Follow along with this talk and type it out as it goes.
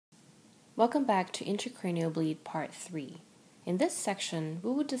Welcome back to Intracranial Bleed Part 3. In this section,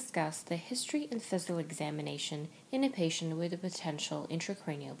 we will discuss the history and physical examination in a patient with a potential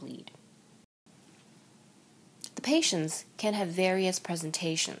intracranial bleed. The patients can have various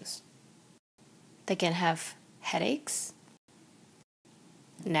presentations. They can have headaches,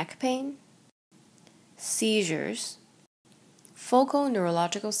 neck pain, seizures, focal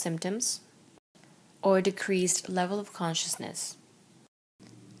neurological symptoms, or a decreased level of consciousness.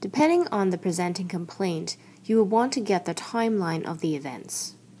 Depending on the presenting complaint, you will want to get the timeline of the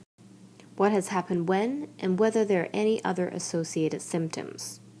events, what has happened when, and whether there are any other associated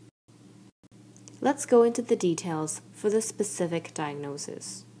symptoms. Let's go into the details for the specific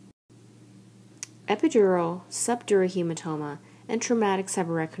diagnosis. Epidural, subdural hematoma, and traumatic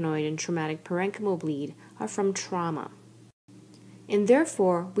subarachnoid and traumatic parenchymal bleed are from trauma. And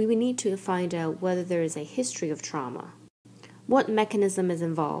therefore, we will need to find out whether there is a history of trauma, what mechanism is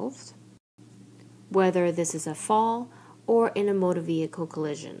involved, whether this is a fall or in a motor vehicle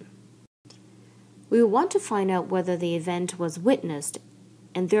collision. We will want to find out whether the event was witnessed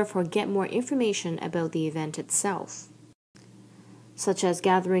and therefore get more information about the event itself, such as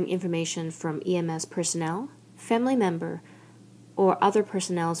gathering information from EMS personnel, family member, or other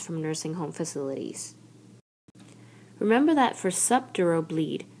personnel from nursing home facilities. Remember that for subdural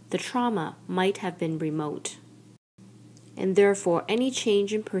bleed, the trauma might have been remote, and therefore any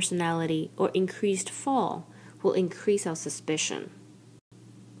change in personality or increased fall will increase our suspicion.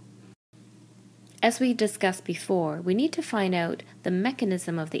 As we discussed before, we need to find out the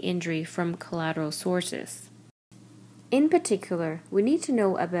mechanism of the injury from collateral sources. In particular, we need to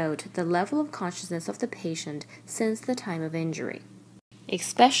know about the level of consciousness of the patient since the time of injury,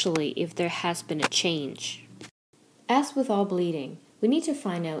 especially if there has been a change. As with all bleeding, we need to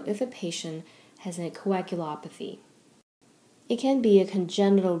find out if a patient has a coagulopathy. It can be a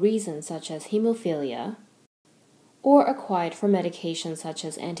congenital reason such as hemophilia, or acquired from medications such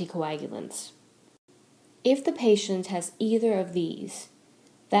as anticoagulants. If the patient has either of these,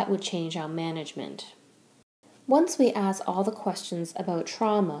 that would change our management. Once we ask all the questions about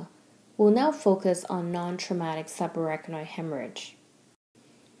trauma, we'll now focus on non-traumatic subarachnoid hemorrhage.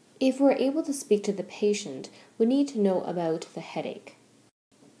 If we're able to speak to the patient, we need to know about the headache,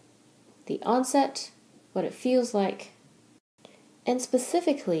 the onset, what it feels like, and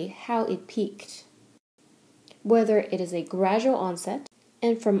specifically how it peaked, whether it is a gradual onset,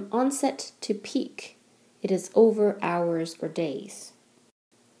 and from onset to peak, it is over hours or days.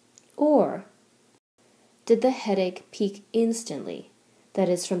 Or, did the headache peak instantly? That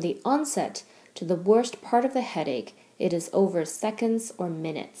is, from the onset to the worst part of the headache, it is over seconds or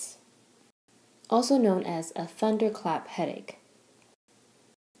minutes, also known as a thunderclap headache.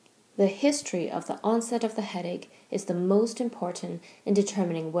 The history of the onset of the headache is the most important in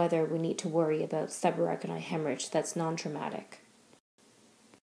determining whether we need to worry about subarachnoid hemorrhage that's non-traumatic.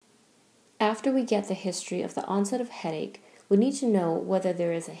 After we get the history of the onset of headache, we need to know whether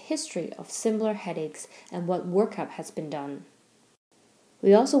there is a history of similar headaches and what workup has been done.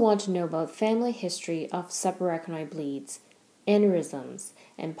 We also want to know about family history of subarachnoid bleeds, aneurysms,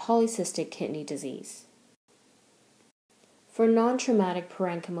 and polycystic kidney disease. For non-traumatic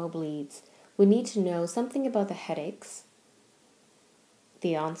parenchymal bleeds, we need to know something about the headaches,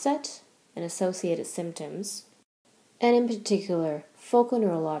 the onset and associated symptoms, and in particular, focal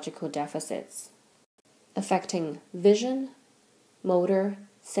neurological deficits affecting vision, motor,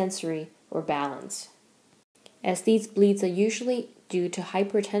 sensory, or balance. As these bleeds are usually due to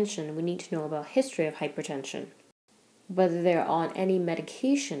hypertension, we need to know about history of hypertension, whether they're on any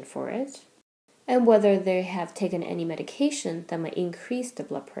medication for it, and whether they have taken any medication that might increase the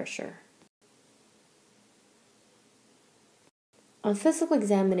blood pressure. On physical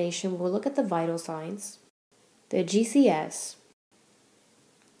examination, we'll look at the vital signs, the GCS,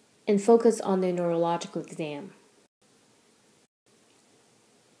 and focus on the neurological exam.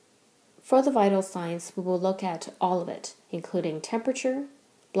 For the vital signs, we will look at all of it, including temperature,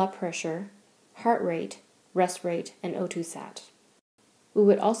 blood pressure, heart rate, rest rate, and O2 sat. We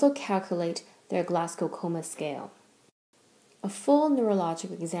would also calculate their Glasgow Coma scale. A full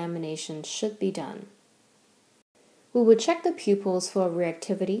neurological examination should be done. We would check the pupils for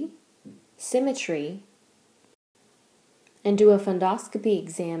reactivity, symmetry, and do a fundoscopy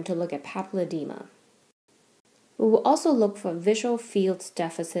exam to look at papilledema. We will also look for visual field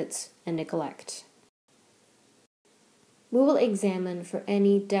deficits and neglect. We will examine for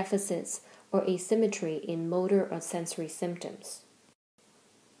any deficits or asymmetry in motor or sensory symptoms.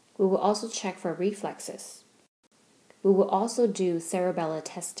 We will also check for reflexes. We will also do cerebellar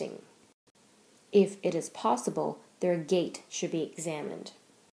testing. If it is possible, their gait should be examined.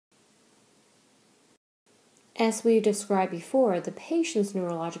 As we described before, the patient's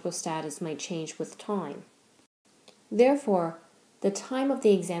neurological status might change with time. Therefore, the time of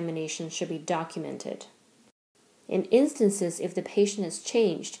the examination should be documented. In instances, if the patient has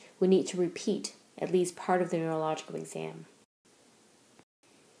changed, we need to repeat at least part of the neurological exam.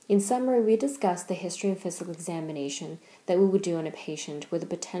 In summary, we discussed the history and physical examination that we would do on a patient with a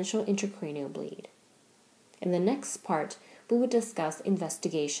potential intracranial bleed. In the next part, we will discuss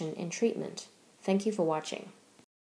investigation and treatment. Thank you for watching.